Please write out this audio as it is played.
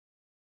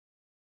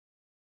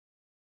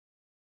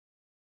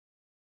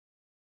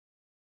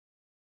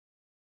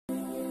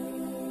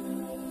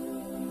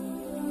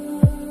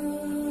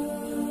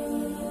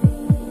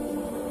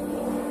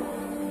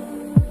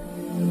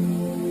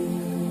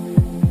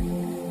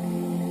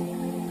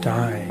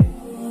Die,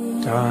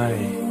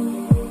 die,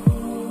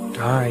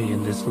 die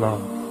in this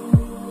love.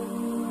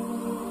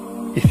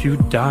 If you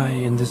die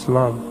in this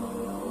love,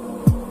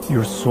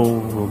 your soul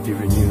will be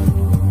renewed.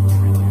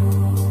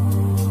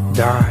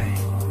 Die,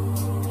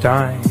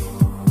 die.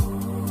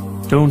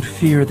 Don't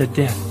fear the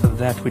death of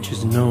that which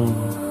is known.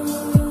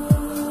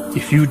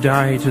 If you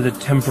die to the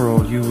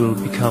temporal, you will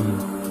become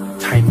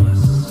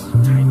timeless.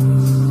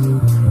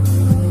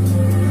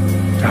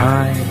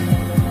 Die,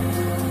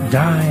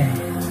 die.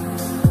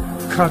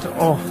 Cut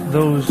off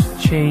those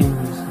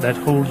chains that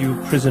hold you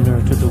prisoner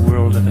to the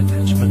world of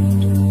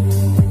attachment.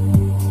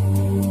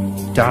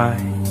 Die,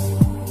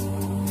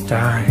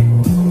 die,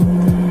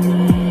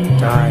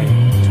 die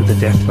to the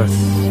deathless,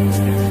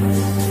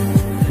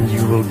 and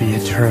you will be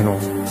eternal.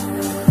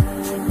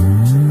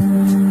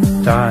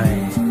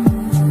 Die,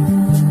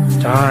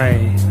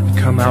 die, and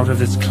come out of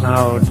this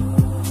cloud.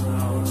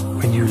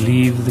 When you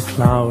leave the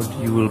cloud,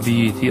 you will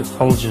be the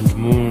effulgent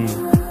moon.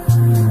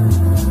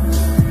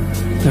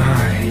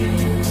 Die,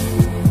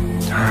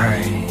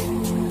 die,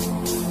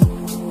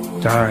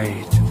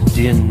 die to the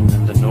din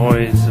and the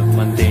noise of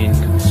mundane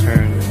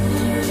concerns.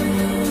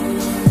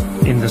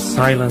 In the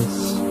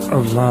silence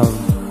of love,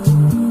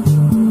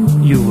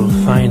 you will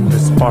find the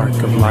spark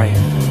of life.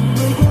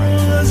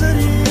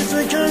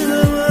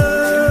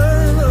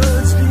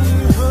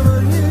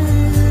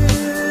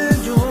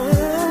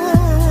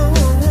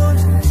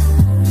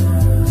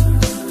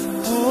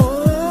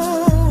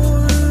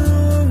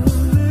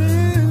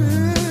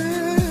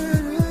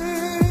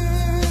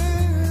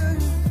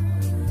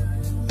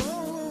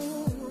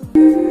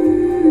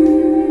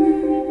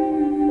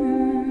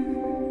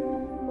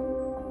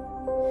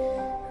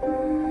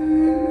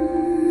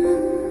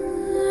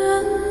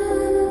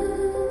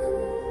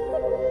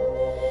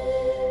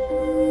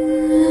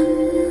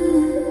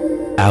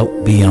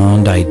 Out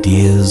beyond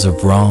ideas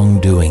of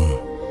wrongdoing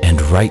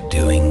and right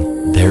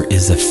doing, there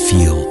is a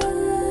field.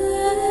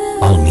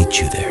 I'll meet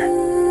you there.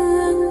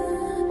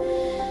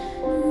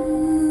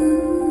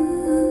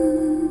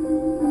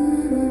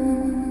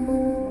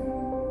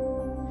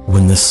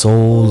 When the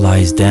soul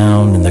lies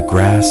down in the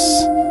grass,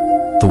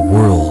 the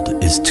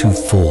world is too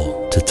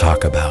full to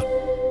talk about.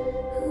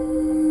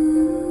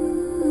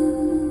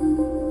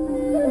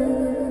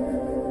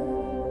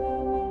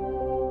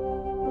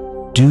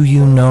 Do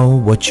you know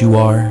what you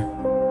are?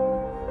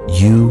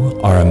 You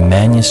are a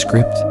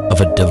manuscript of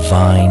a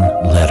divine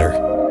letter.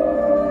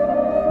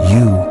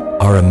 You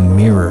are a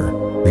mirror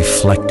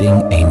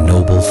reflecting a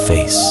noble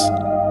face.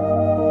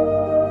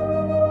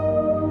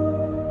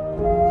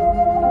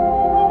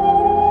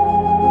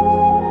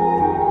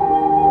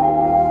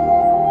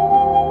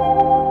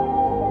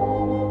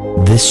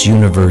 This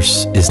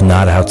universe is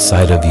not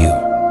outside of you.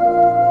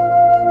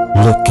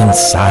 Look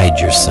inside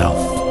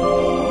yourself.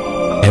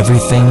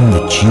 Everything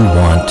that you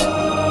want,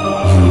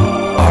 you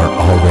are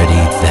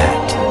already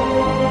that.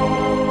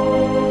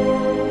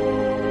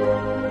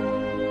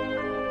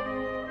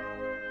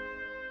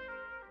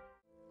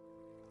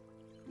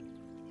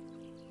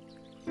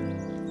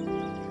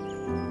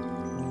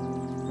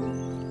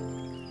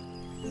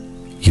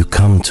 You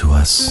come to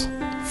us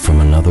from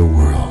another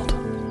world,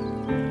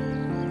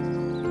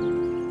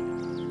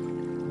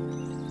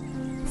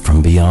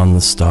 from beyond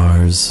the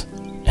stars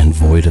and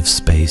void of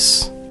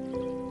space.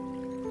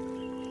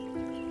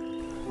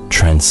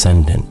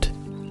 Transcendent,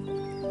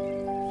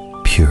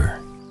 pure,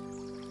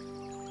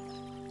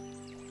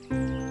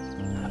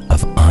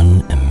 of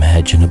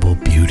unimaginable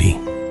beauty,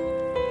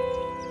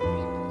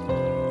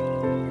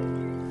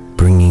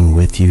 bringing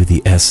with you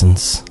the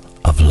essence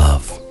of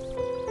love.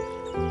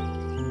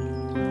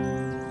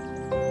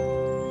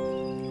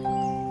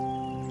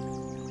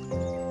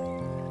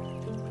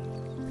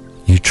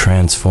 You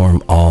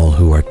transform all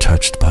who are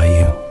touched by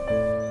you.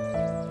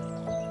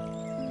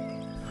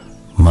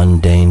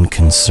 Mundane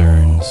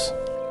concerns,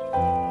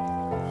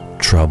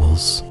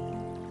 troubles,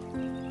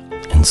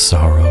 and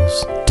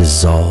sorrows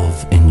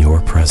dissolve in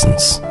your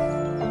presence,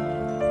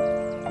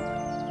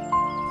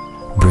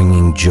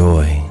 bringing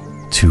joy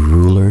to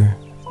ruler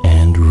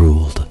and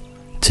ruled,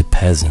 to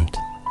peasant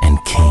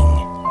and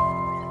king.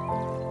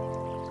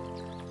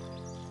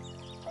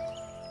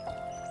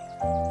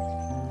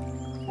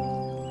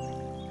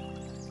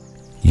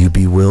 You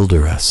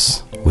bewilder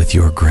us with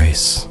your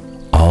grace.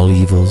 All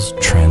evils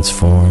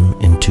transform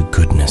into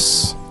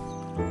goodness.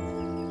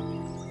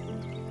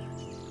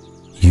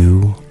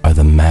 You are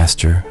the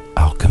master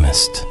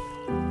alchemist.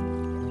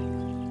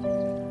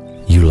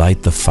 You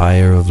light the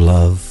fire of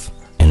love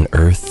in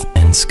earth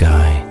and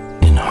sky,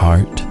 in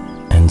heart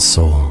and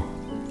soul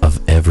of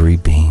every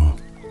being.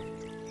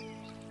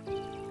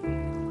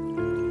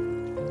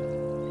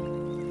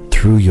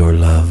 Through your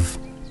love,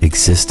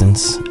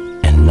 existence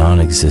and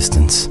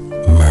non-existence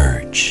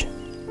merge.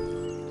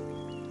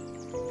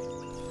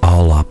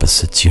 All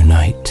opposites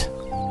unite.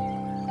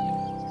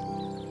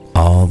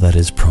 All that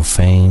is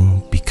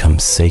profane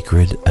becomes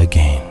sacred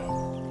again.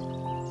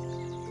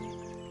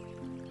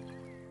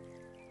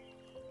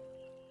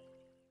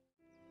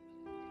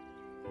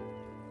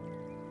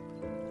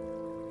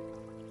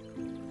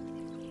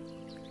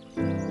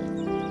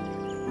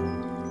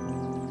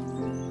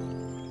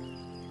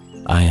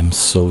 I am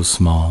so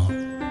small.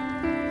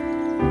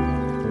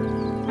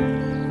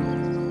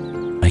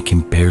 I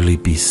can barely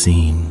be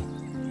seen.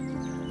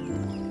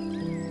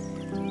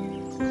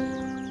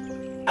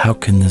 How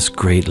can this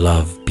great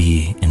love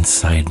be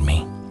inside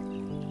me?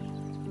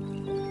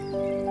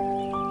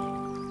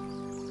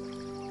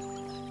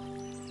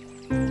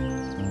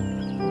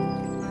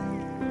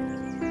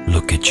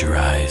 Look at your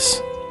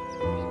eyes.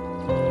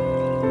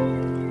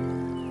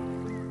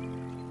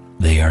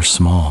 They are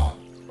small,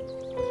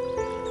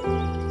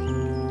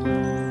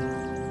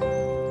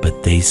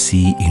 but they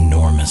see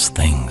enormous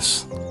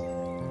things.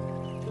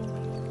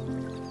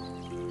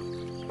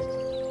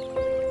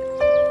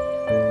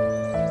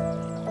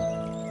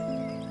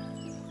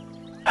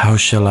 How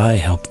shall I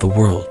help the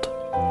world?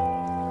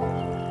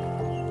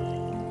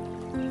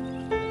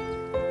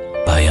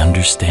 By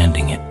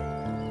understanding it.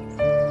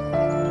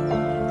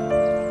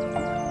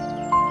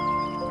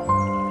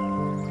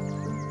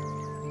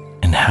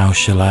 And how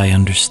shall I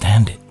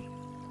understand it?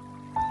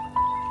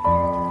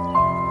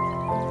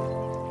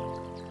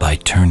 By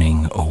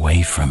turning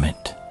away from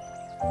it.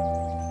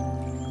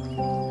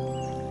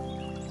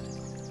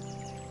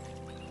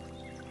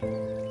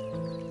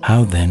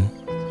 How then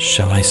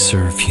shall I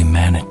serve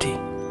humanity?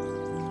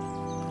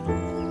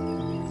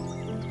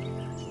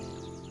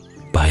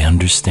 By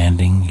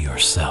understanding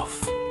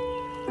yourself.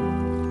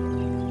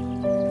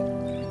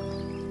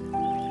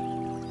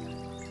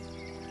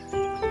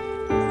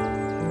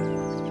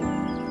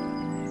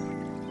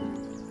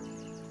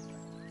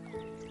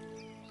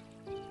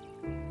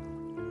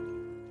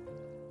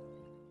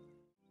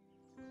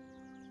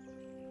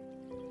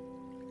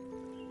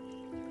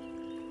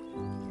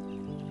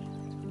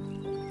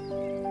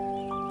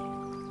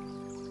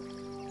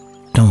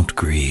 Don't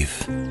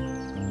grieve.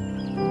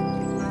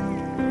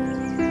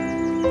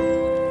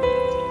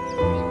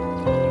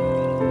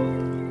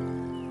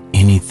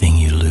 Anything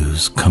you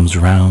lose comes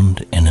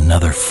round in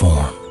another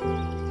form.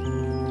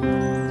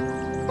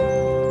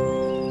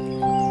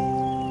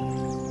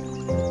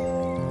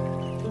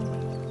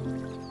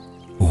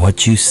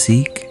 What you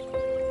seek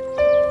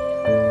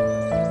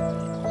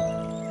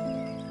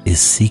is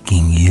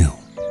seeking you.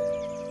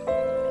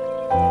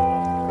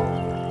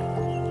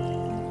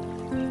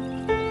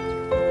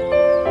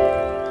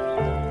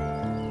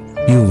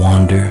 You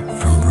wander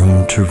from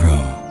room to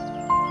room,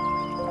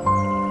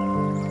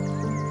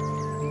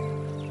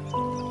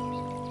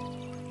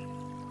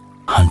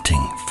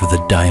 hunting for the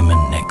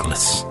diamond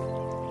necklace.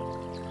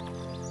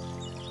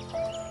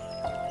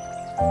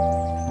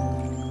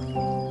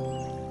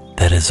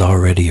 That is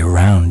already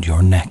around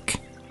your neck.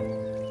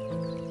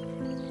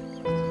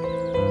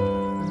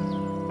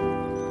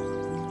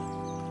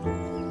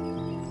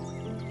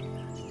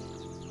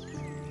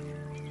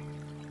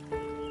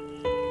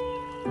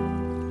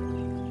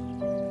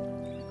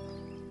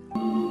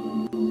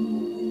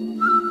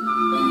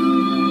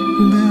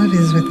 Love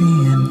is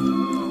within.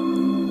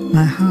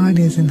 My heart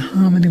is in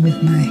harmony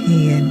with my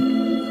head.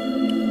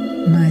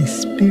 My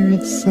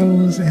spirit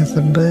soars as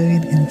a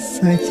bird in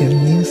search of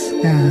new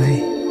sky.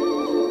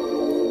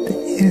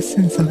 The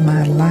essence of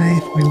my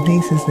life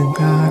releases the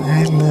God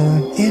I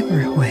love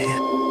everywhere.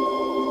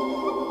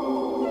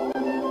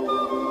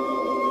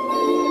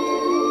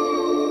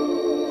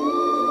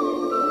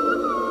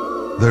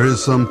 There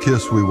is some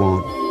kiss we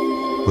want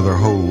with our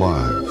whole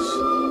lives.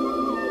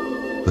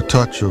 The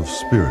touch of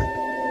spirit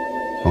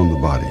on the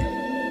body.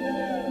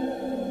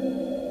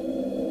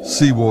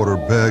 Seawater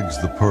begs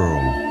the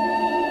pearl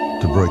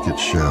to break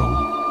its shell.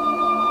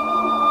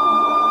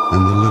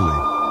 And the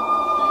lily,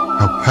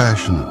 how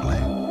passionately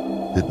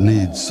it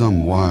needs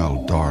some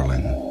wild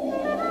darling.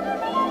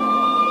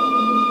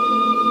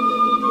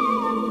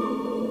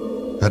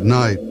 At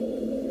night,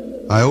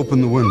 I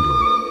open the window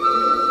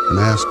and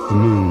ask the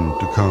moon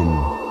to come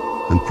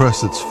and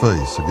press its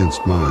face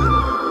against mine.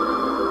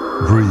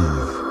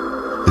 Breathe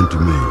into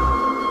me.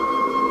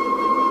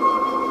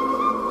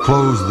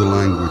 Close the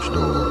language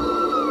door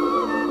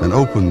and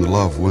open the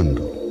love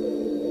window.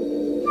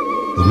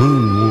 The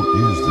moon won't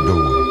use the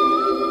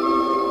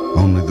door,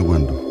 only the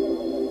window.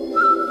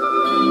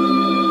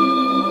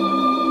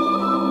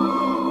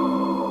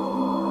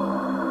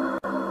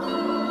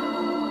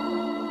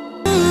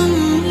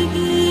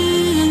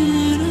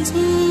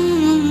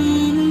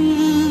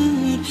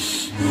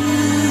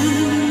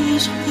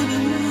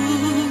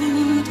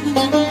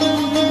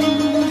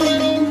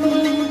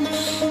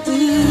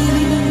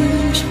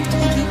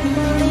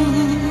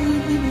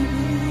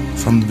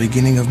 From the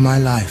beginning of my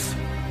life,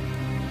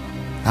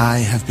 I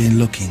have been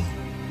looking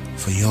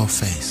for your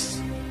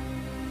face.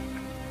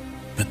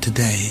 But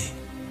today,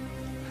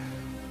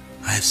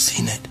 I have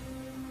seen it.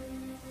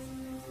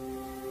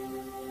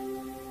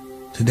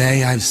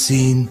 Today I've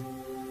seen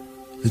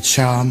the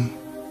charm,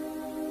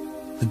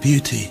 the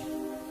beauty,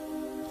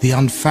 the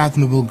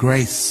unfathomable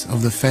grace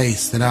of the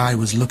face that I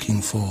was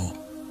looking for.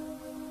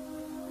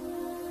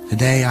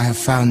 Today I have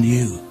found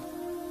you.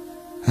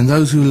 And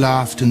those who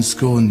laughed and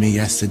scorned me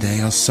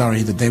yesterday are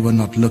sorry that they were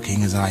not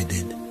looking as I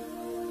did.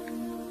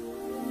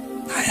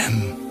 I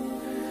am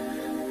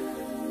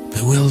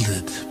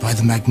bewildered by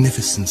the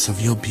magnificence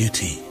of your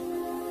beauty,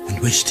 and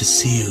wish to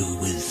see you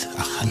with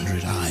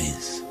 100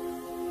 eyes.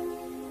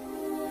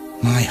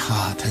 My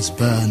heart has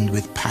burned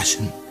with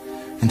passion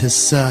and has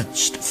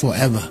searched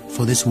forever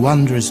for this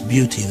wondrous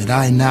beauty that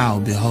I now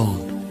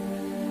behold.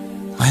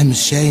 I am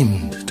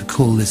ashamed to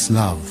call this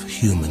love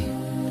human,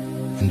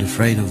 and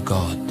afraid of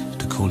God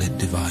to call it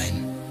divine.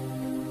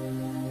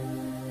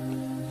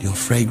 Your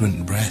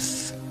fragrant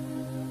breath,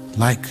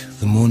 like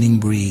the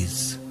morning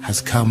breeze, has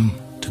come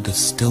to the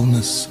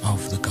stillness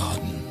of the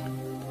garden.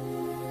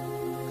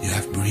 You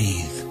have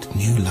breathed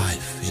new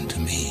life into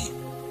me.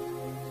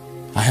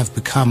 I have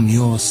become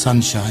your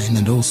sunshine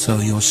and also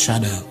your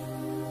shadow.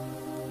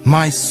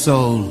 My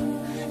soul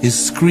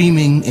is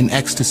screaming in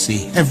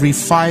ecstasy. Every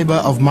fiber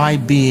of my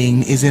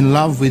being is in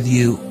love with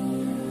you.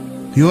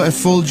 Your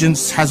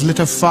effulgence has lit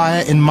a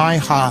fire in my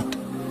heart,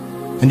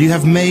 and you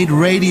have made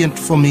radiant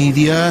for me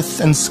the earth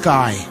and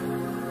sky.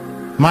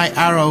 My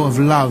arrow of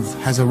love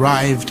has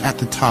arrived at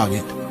the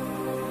target.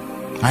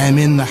 I am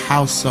in the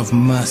house of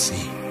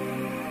mercy,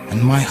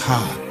 and my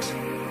heart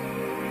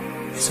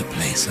is a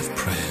place of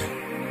prayer.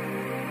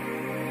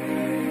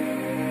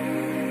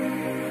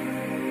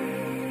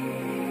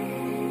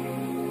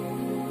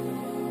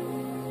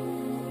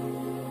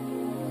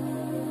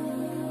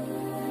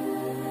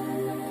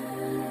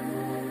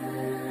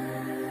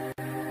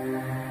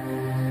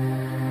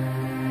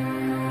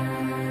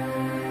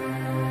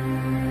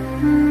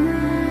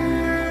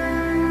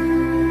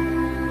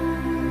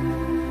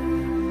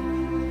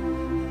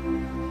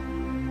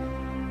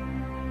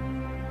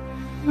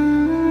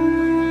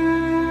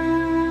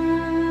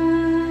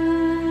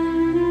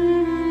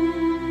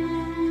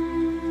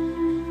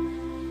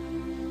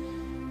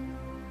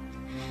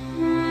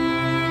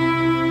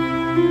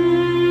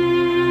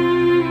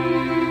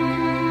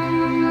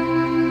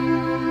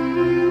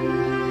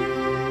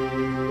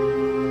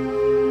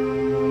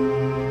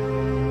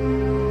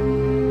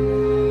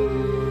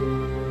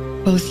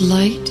 Both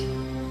light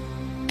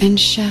and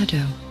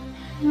shadow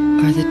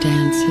are the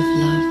dance of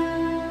love.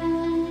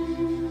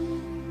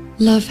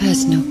 Love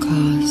has no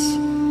cause.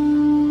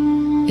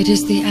 It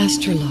is the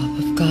astrolabe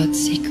of God's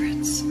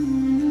secrets.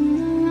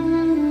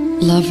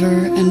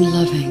 Lover and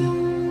loving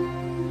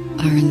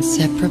are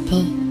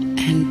inseparable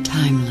and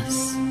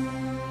timeless.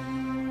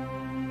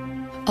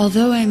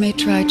 Although I may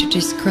try to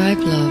describe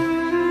love,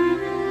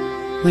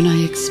 when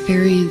I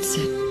experience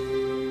it,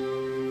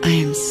 I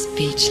am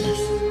speechless.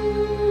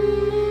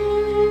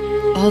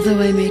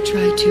 Although I may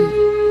try to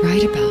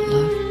write about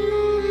love,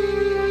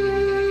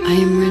 I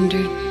am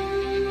rendered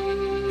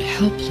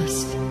helpless.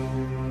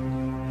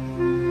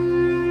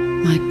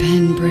 My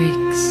pen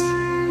breaks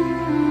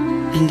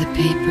and the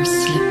paper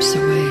slips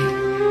away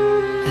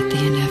at the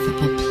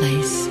ineffable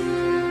place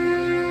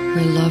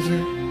where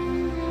lover,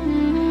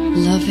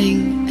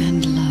 loving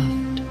and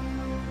loved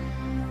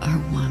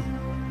are one.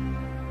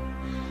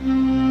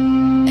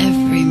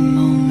 Every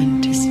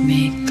moment is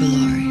made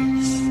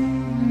glorious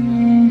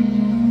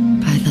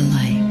by the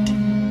light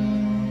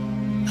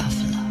of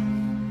love.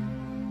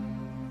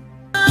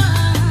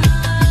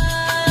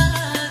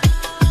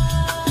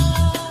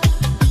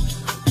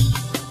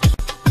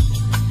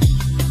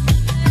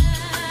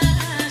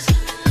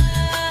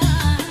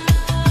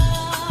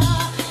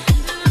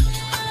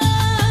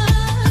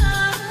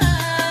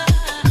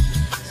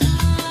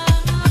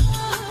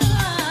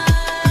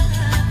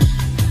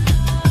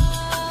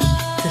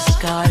 The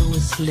sky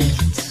was lit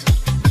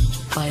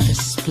by the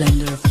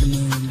splendor of the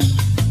moon.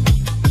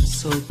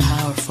 So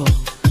powerful,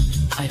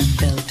 I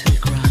fell to the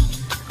ground.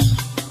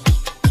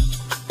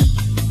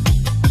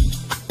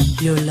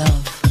 Your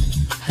love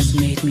has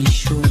made me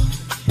sure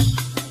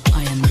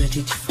I am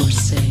ready to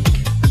forsake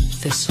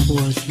this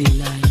worldly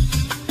life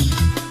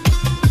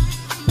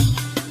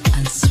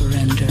and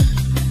surrender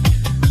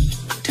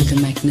to the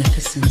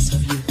magnificence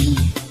of you.